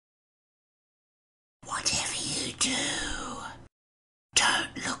Whatever you do,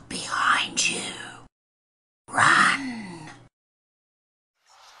 don't look behind you. Run!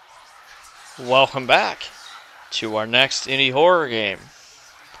 Welcome back to our next indie horror game,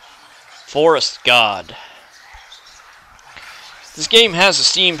 Forest God. This game has a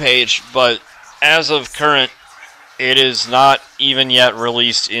Steam page, but as of current, it is not even yet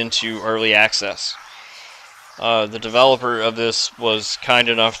released into early access. The developer of this was kind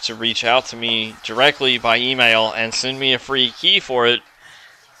enough to reach out to me directly by email and send me a free key for it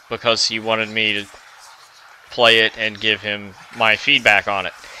because he wanted me to play it and give him my feedback on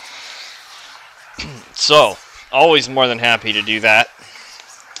it. So, always more than happy to do that.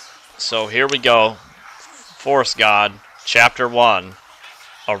 So here we go. Forest God, Chapter 1,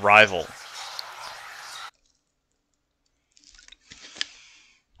 Arrival.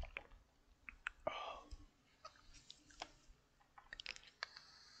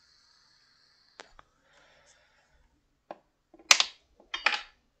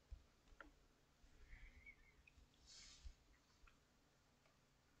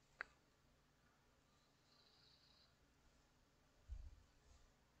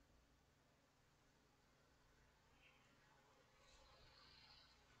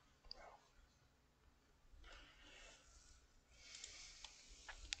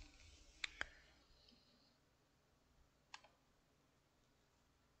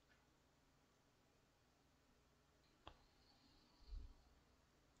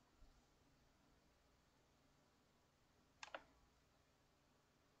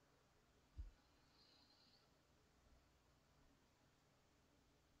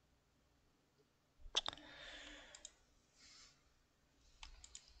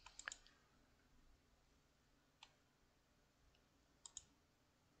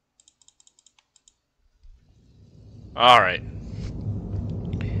 Alright.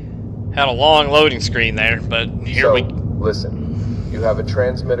 Had a long loading screen there, but here we... Listen. You have a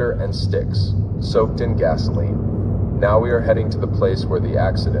transmitter and sticks, soaked in gasoline. Now we are heading to the place where the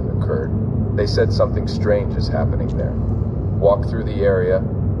accident occurred. They said something strange is happening there. Walk through the area,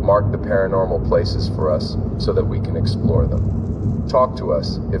 mark the paranormal places for us, so that we can explore them. Talk to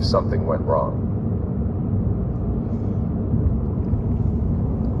us if something went wrong.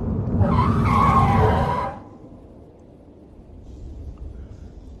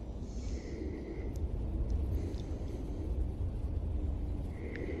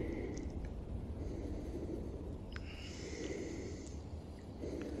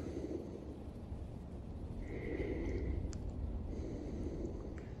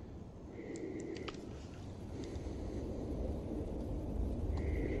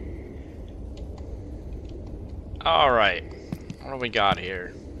 Alright. What do we got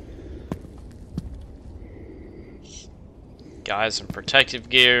here? Guys in protective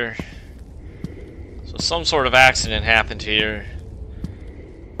gear. So some sort of accident happened here.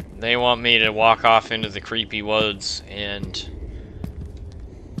 They want me to walk off into the creepy woods and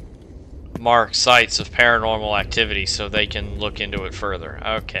mark sites of paranormal activity so they can look into it further.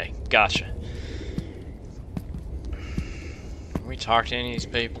 Okay, gotcha. Can we talk to any of these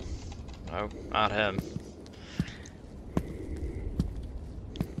people? No, not him.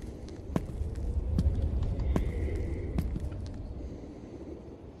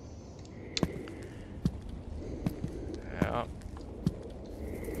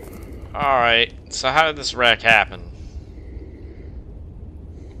 Alright, so how did this wreck happen?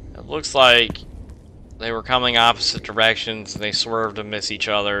 It looks like they were coming opposite directions, and they swerved to miss each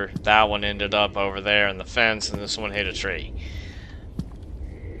other. That one ended up over there in the fence, and this one hit a tree.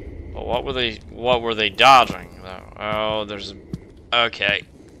 But what were they dodging? Oh, there's a... okay.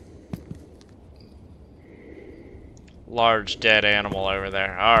 Large dead animal over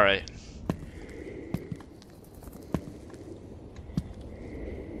there. Alright.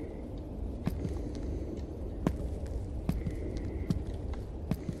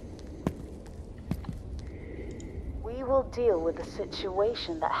 We'll deal with the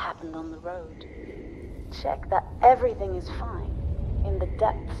situation that happened on the road. Check that everything is fine in the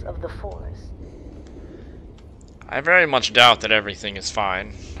depths of the forest. I very much doubt that everything is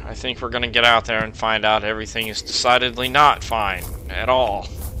fine. I think we're gonna get out there and find out everything is decidedly not fine at all.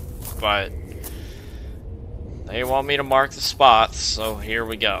 But they want me to mark the spots, so here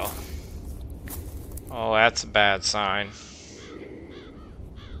we go. Oh, that's a bad sign.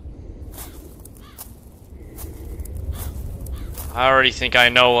 I already think I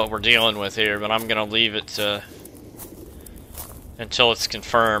know what we're dealing with here, but I'm gonna leave it to until it's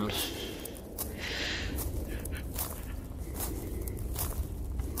confirmed.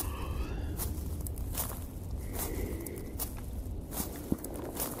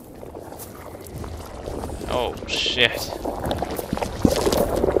 Oh, shit.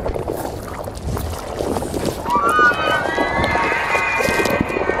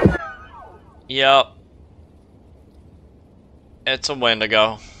 Yep. It's a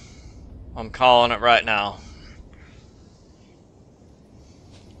Wendigo. I'm calling it right now.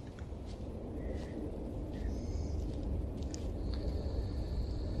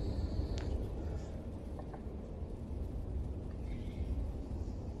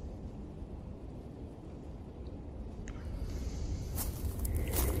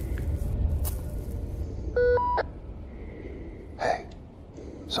 Hey,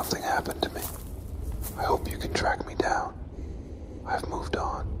 something happened to me. I hope you can track me down. I've moved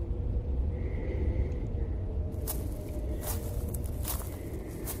on.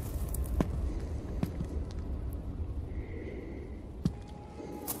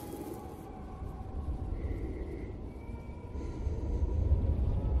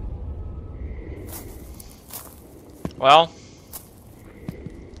 Well,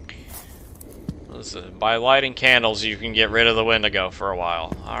 by lighting candles you can get rid of the Wendigo for a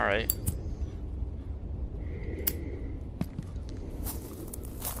while. Alright.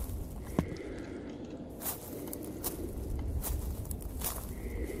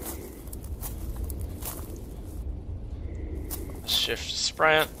 Shift to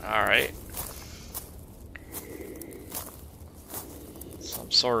sprint. Alright.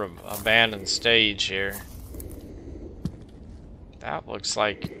 Some sort of abandoned stage here. That looks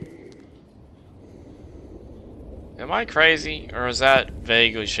like... Am I crazy? Or is that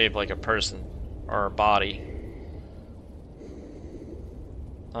vaguely shaped like a person? Or a body?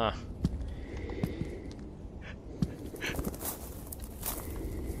 Huh.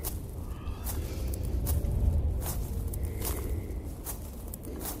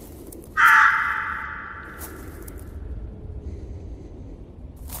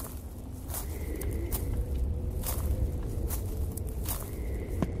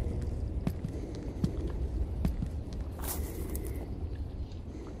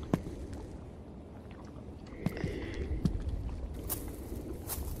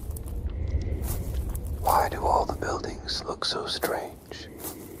 Why do all the buildings look so strange?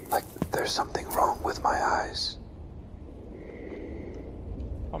 Like there's something wrong with my eyes.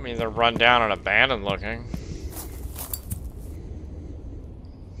 I mean, they're run down and abandoned looking.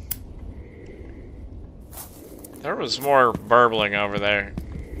 There was more burbling over there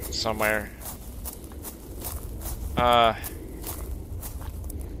somewhere. Oh,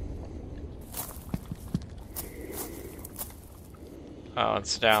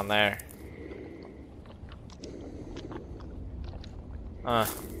 it's down there.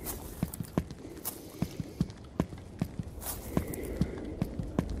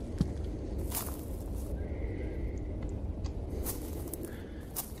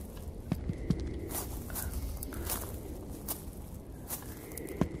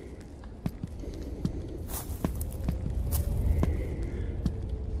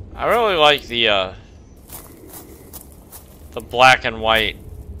 I really like the black and white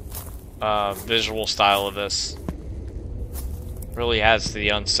visual style of this. Really adds to the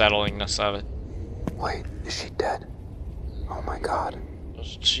unsettlingness of it. Wait, is she dead? Oh my god.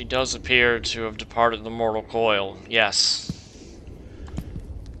 She does appear to have departed the mortal coil, yes.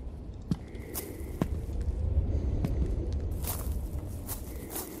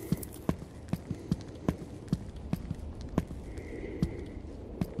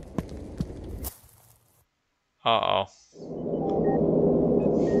 Uh-oh.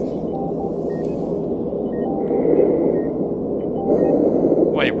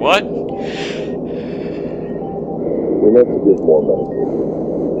 Wait, what? We need to give more medication.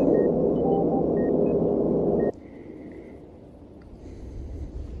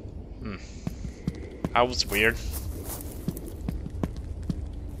 That was weird.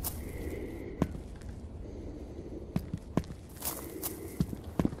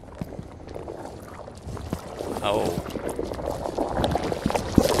 Oh.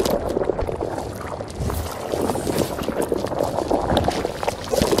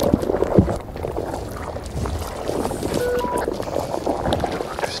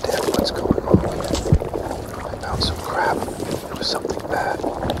 Understand what's going on here. I found some crap. It was something bad.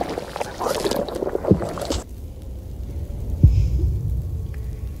 I marked it.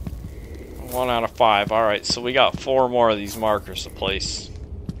 1 out of 5. Alright, so we got 4 more of these markers to place.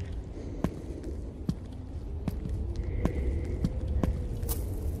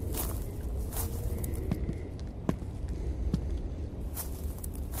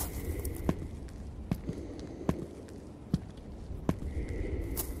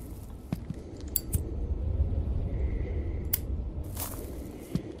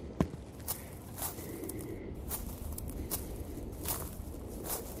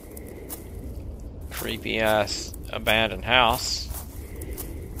 Creepy ass abandoned house.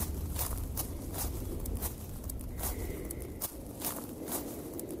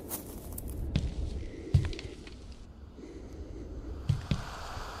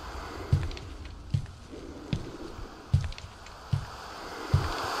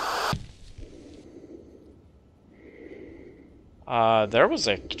 There was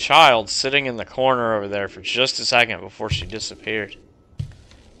a child sitting in the corner over there for just a second before she disappeared.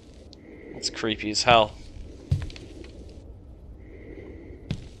 That's creepy as hell.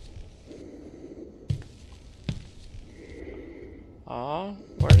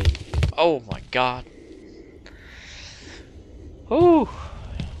 Where did... Oh my god. Whew.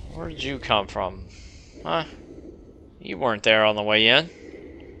 Where did you come from? Huh? You weren't there on the way in.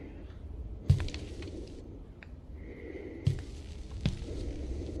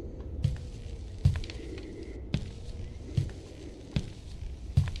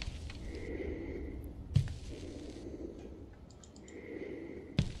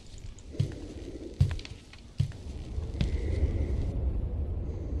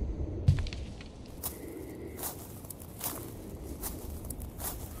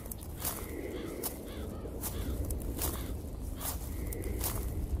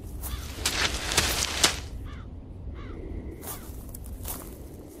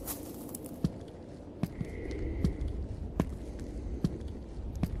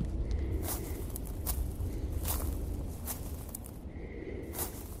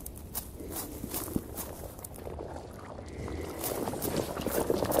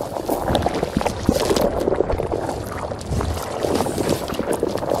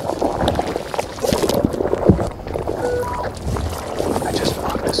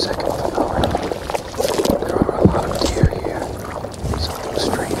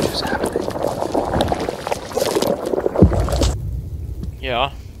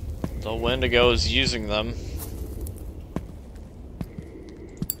 Yeah, the Wendigo is using them.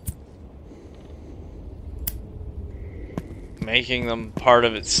 Making them part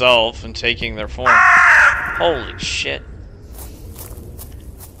of itself and taking their form. Holy shit.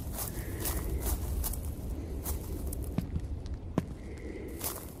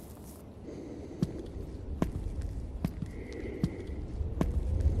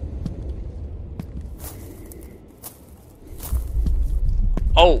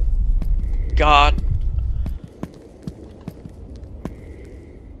 Oh, God.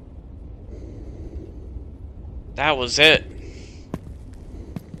 That was it.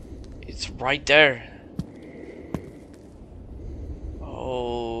 It's right there.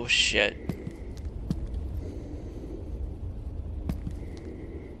 Oh, shit.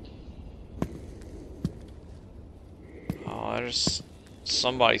 Oh, there's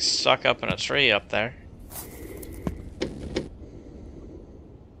somebody stuck up in a tree up there.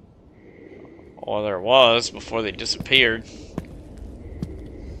 Or there was before they disappeared.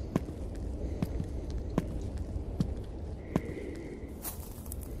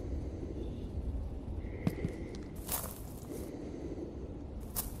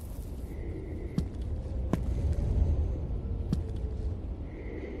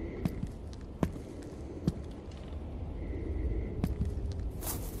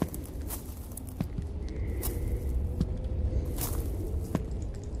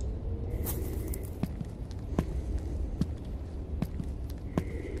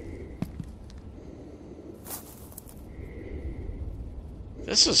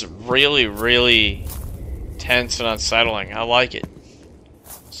 This is really, really tense and unsettling. I like it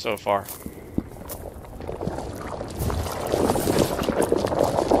so far. It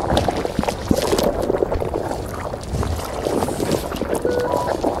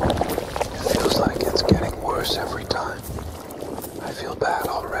feels like it's getting worse every time. I feel bad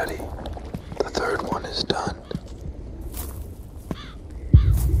already. The third one is done.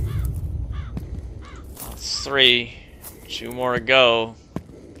 That's 3. 2 more to go.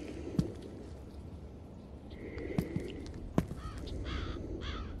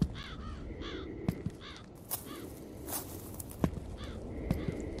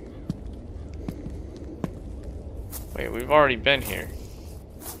 Wait, we've already been here.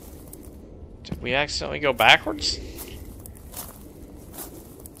 Did we accidentally go backwards?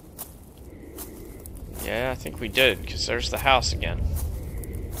 Yeah, I think we did, because there's the house again.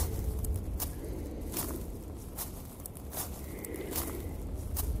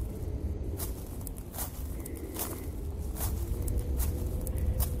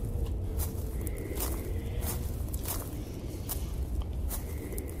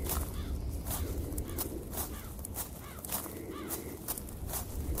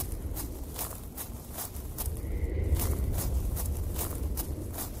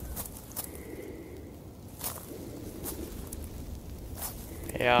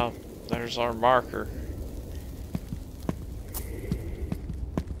 Yeah, there's our marker.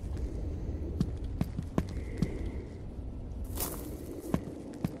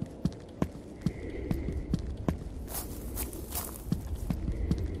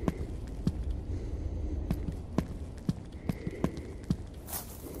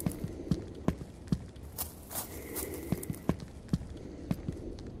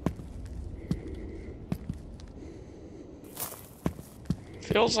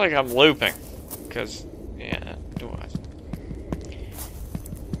 Feels like I'm looping, because, yeah, do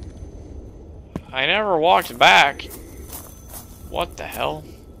I never walked back. What the hell?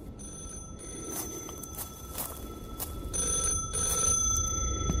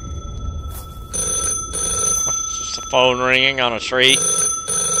 It's just a phone ringing on a tree.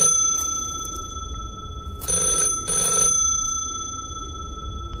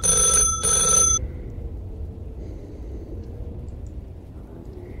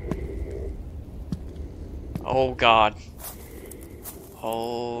 Oh god.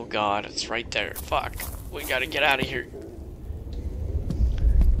 Oh god, it's right there. Fuck. We gotta get out of here.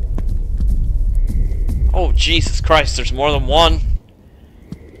 Oh Jesus Christ, there's more than one.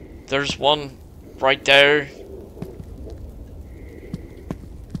 There's one right there.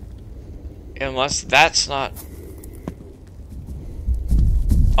 Unless that's not...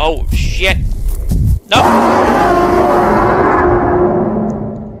 Oh shit. No!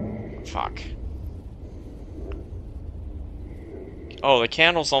 Fuck. Oh, the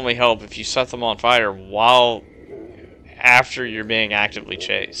candles only help if you set them on fire while... after you're being actively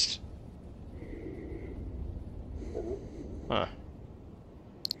chased. Huh.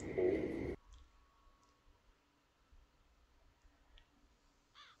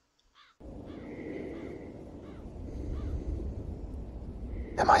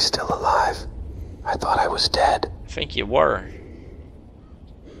 Am I still alive? I thought I was dead. I think you were.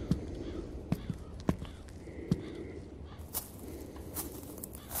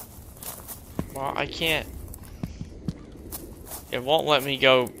 Well, I can't... It won't let me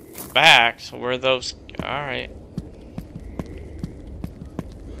go back, so where are those... Alright.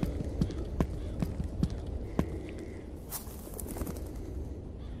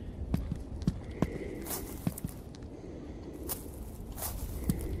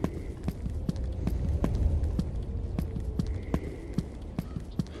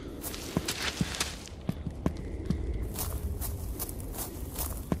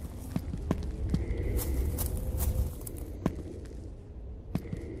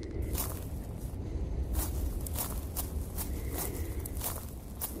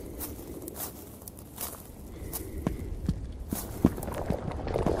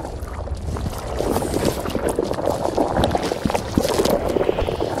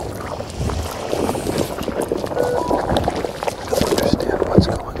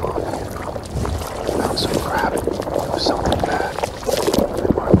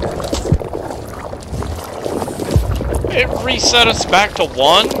 It reset us back to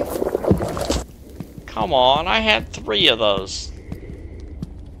 1? Come on, I had 3 of those.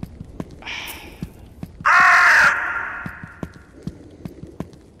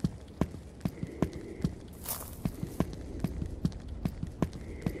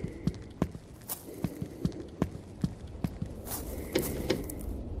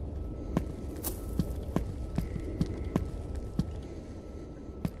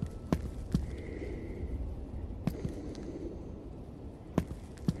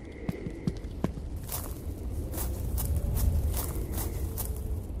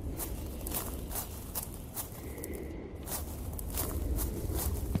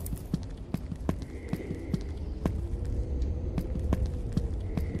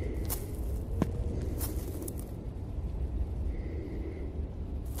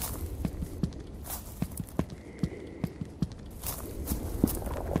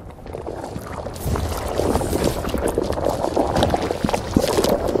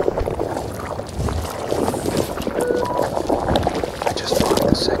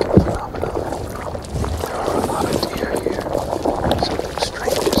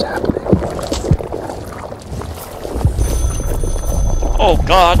 Oh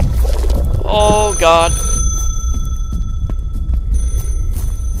god. Oh god.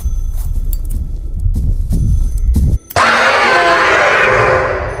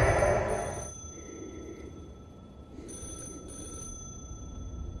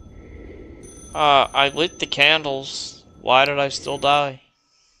 I lit the candles. Why did I still die?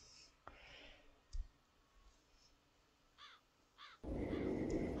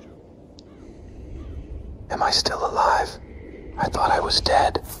 Am I still alive? I thought I was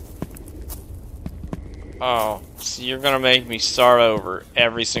dead. Oh, so you're gonna make me start over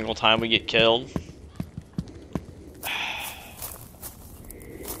every single time we get killed?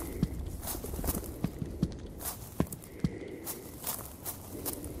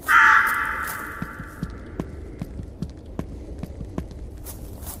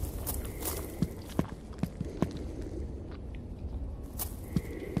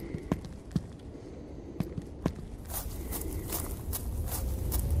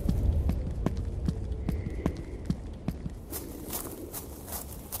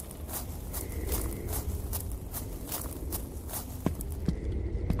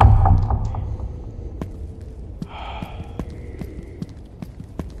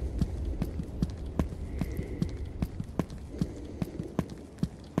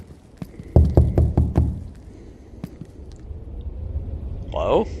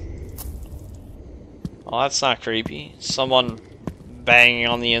 Hello? Oh, that's not creepy. Someone banging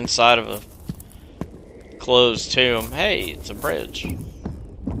on the inside of a closed tomb. Hey, it's a bridge.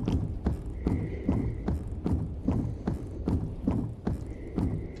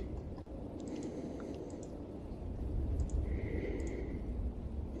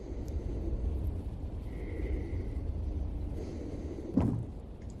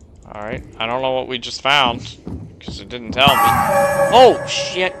 Alright, I don't know what we just found, because it didn't tell me. Oh,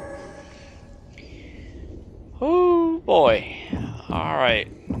 shit! Oh, boy. Alright.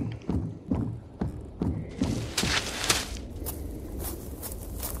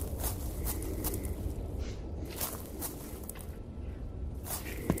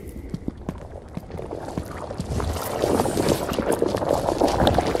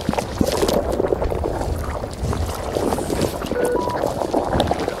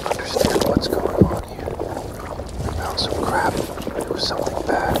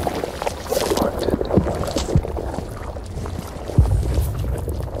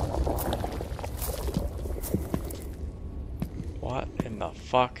 What in the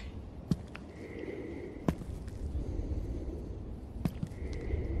fuck?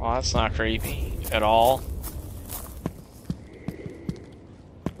 Well, that's not creepy at all.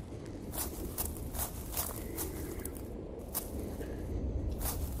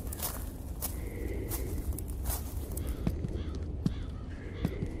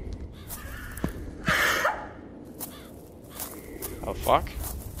 Oh, fuck.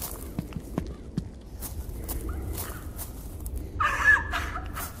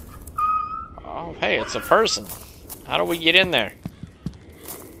 Oh, hey, it's a person. How do we get in there?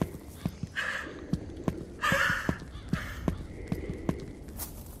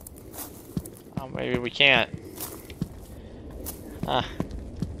 Oh, maybe we can't. Huh.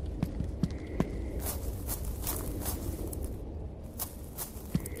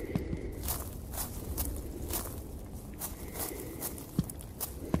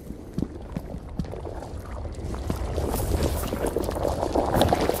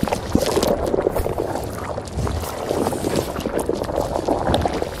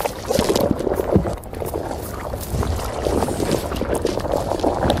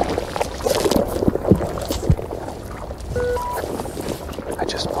 I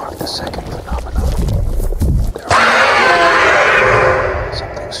just marked the second phenomenon.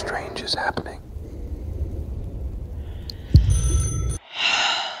 Something strange is happening.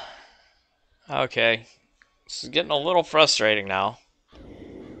 Okay. This is getting a little frustrating now.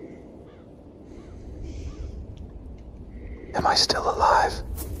 Am I still alive?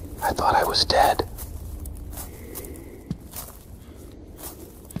 I thought I was dead.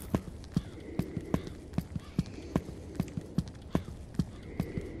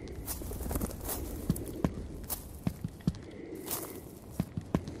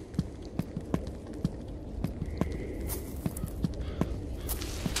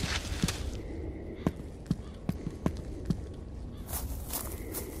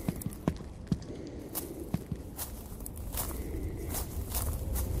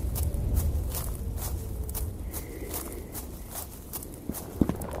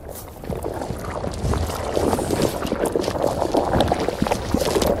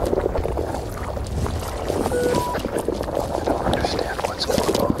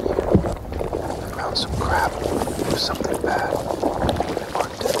 Something bad. I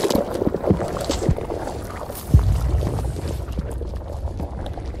marked it.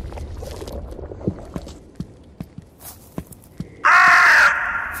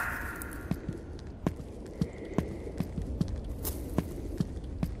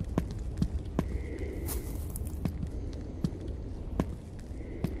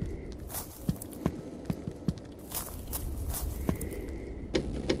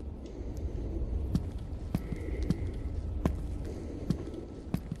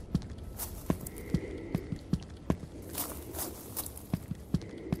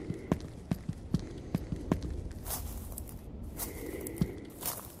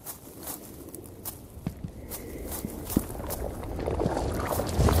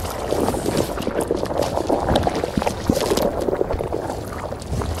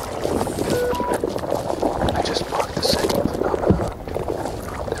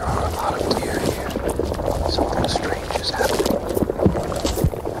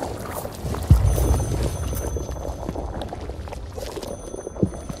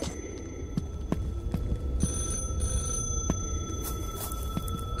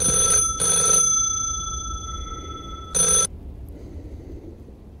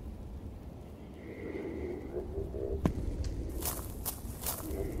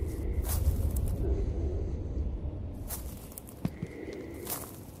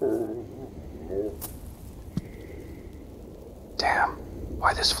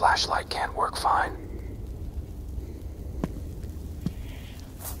 why this flashlight can't work fine.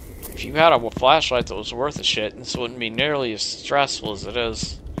 If you had a flashlight that was worth a shit, this wouldn't be nearly as stressful as it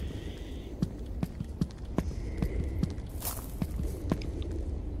is.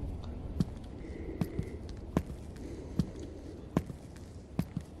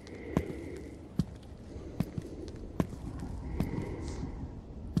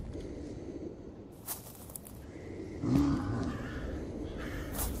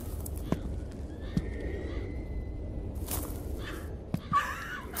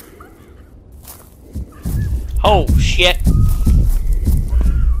 Oh, shit.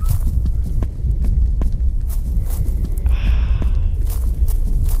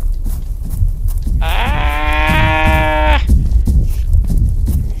 Ah!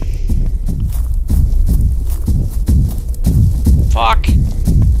 Fuck.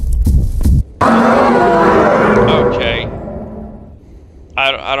 Okay.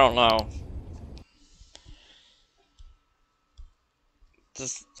 I don't know.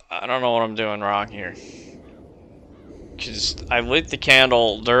 I don't know what I'm doing wrong here. Because I lit the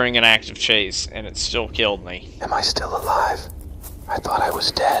candle during an active chase, and it still killed me. Am I still alive? I thought I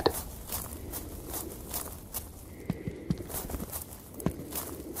was dead.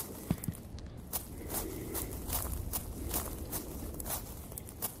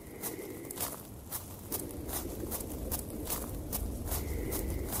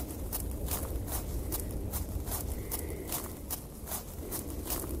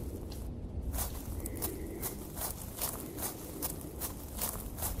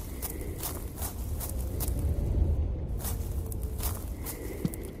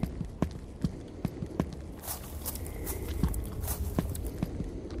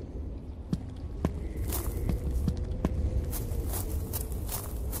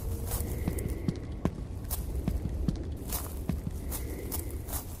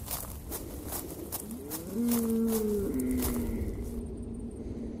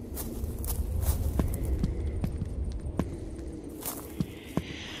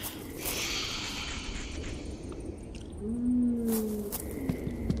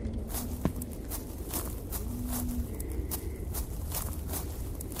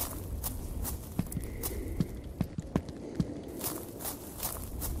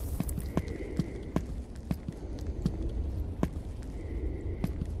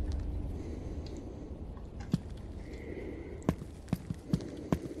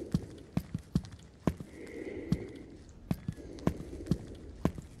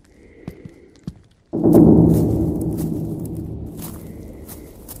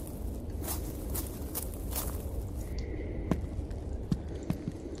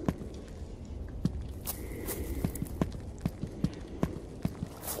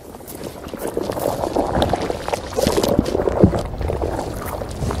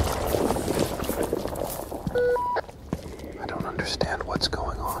 What's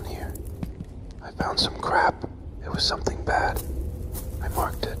going on here? I found some crap. It was something bad. I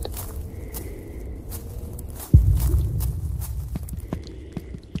marked it.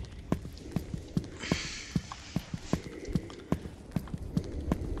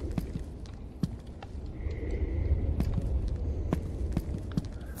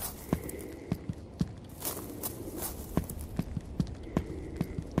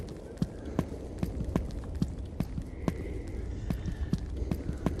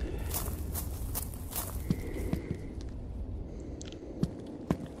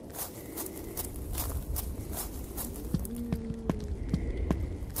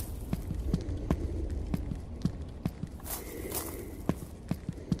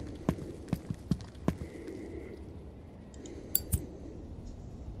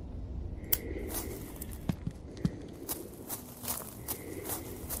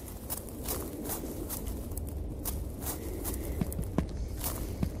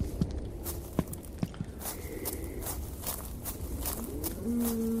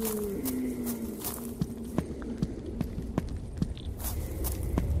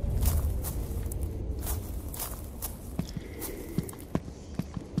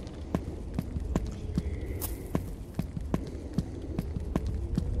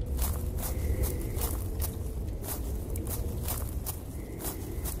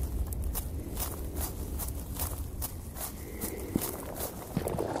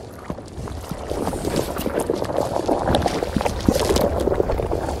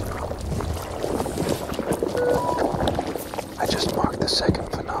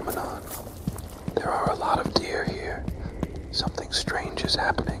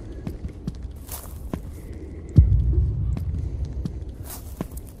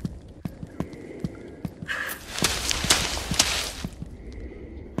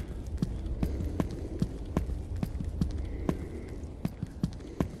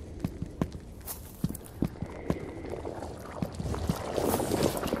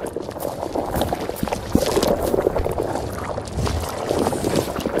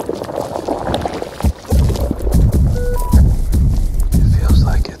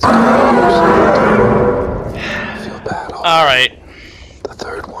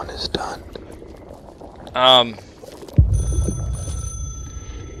 third one is done.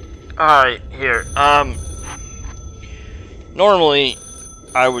 Alright, here. Normally,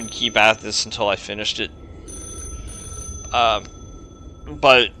 I would keep at this until I finished it.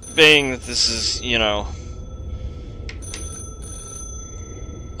 But being that this is, you know,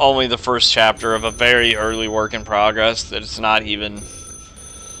 only the first chapter of a very early work in progress, that it's not even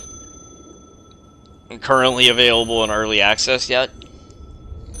currently available in early access yet,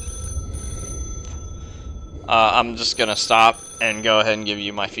 I'm just gonna stop and go ahead and give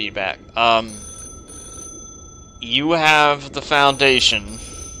you my feedback. You have the foundation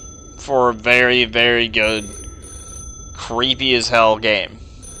for a very, very good, creepy as hell game,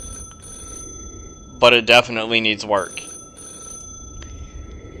 but it definitely needs work.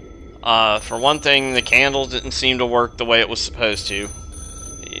 For one thing, the candles didn't seem to work the way it was supposed to.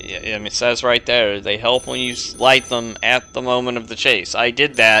 I mean, it says right there, they help when you light them at the moment of the chase. I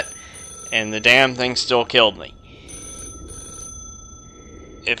did that, and the damn thing still killed me.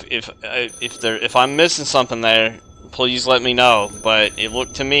 If I'm missing something there, please let me know. But it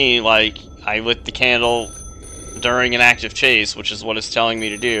looked to me like I lit the candle during an active chase, which is what it's telling me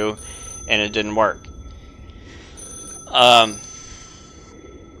to do, and it didn't work.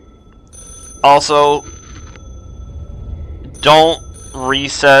 Also, don't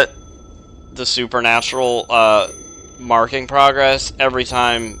reset the supernatural marking progress every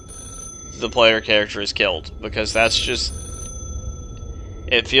time the player character is killed, because that's just,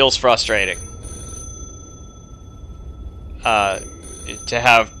 it feels frustrating to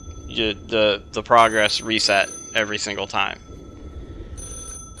have the progress reset every single time.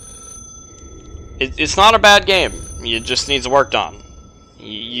 It's not a bad game. It just needs worked on.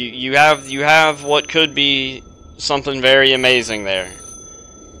 You have what could be something very amazing there.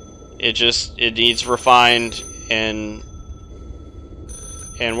 It needs refined and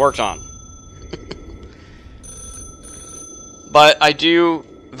worked on. But I do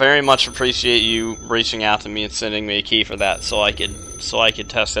very much appreciate you reaching out to me and sending me a key for that, so I could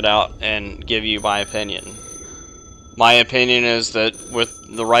test it out and give you my opinion. My opinion is that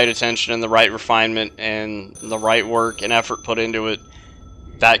with the right attention and the right refinement and the right work and effort put into it,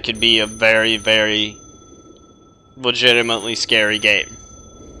 that could be a very, very legitimately scary game.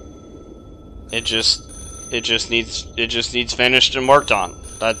 It just needs finished and worked on.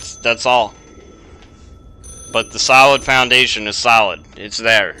 That's all. But the solid foundation is solid. It's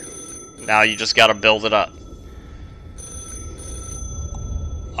there. Now you just gotta build it up.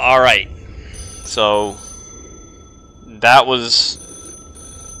 Alright. So that was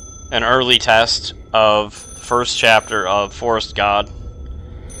an early test of the first chapter of Forest God.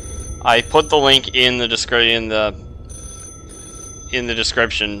 I put the link in the description,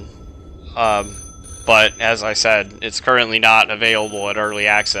 but as I said, it's currently not available at early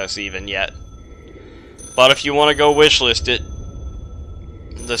access even yet. But if you want to go wishlist it,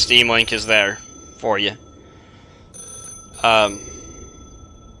 the Steam link is there for you.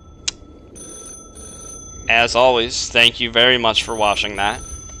 As always, thank you very much for watching that.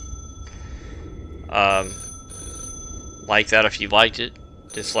 Like that if you liked it,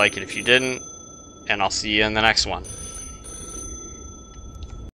 dislike it if you didn't, and I'll see you in the next one.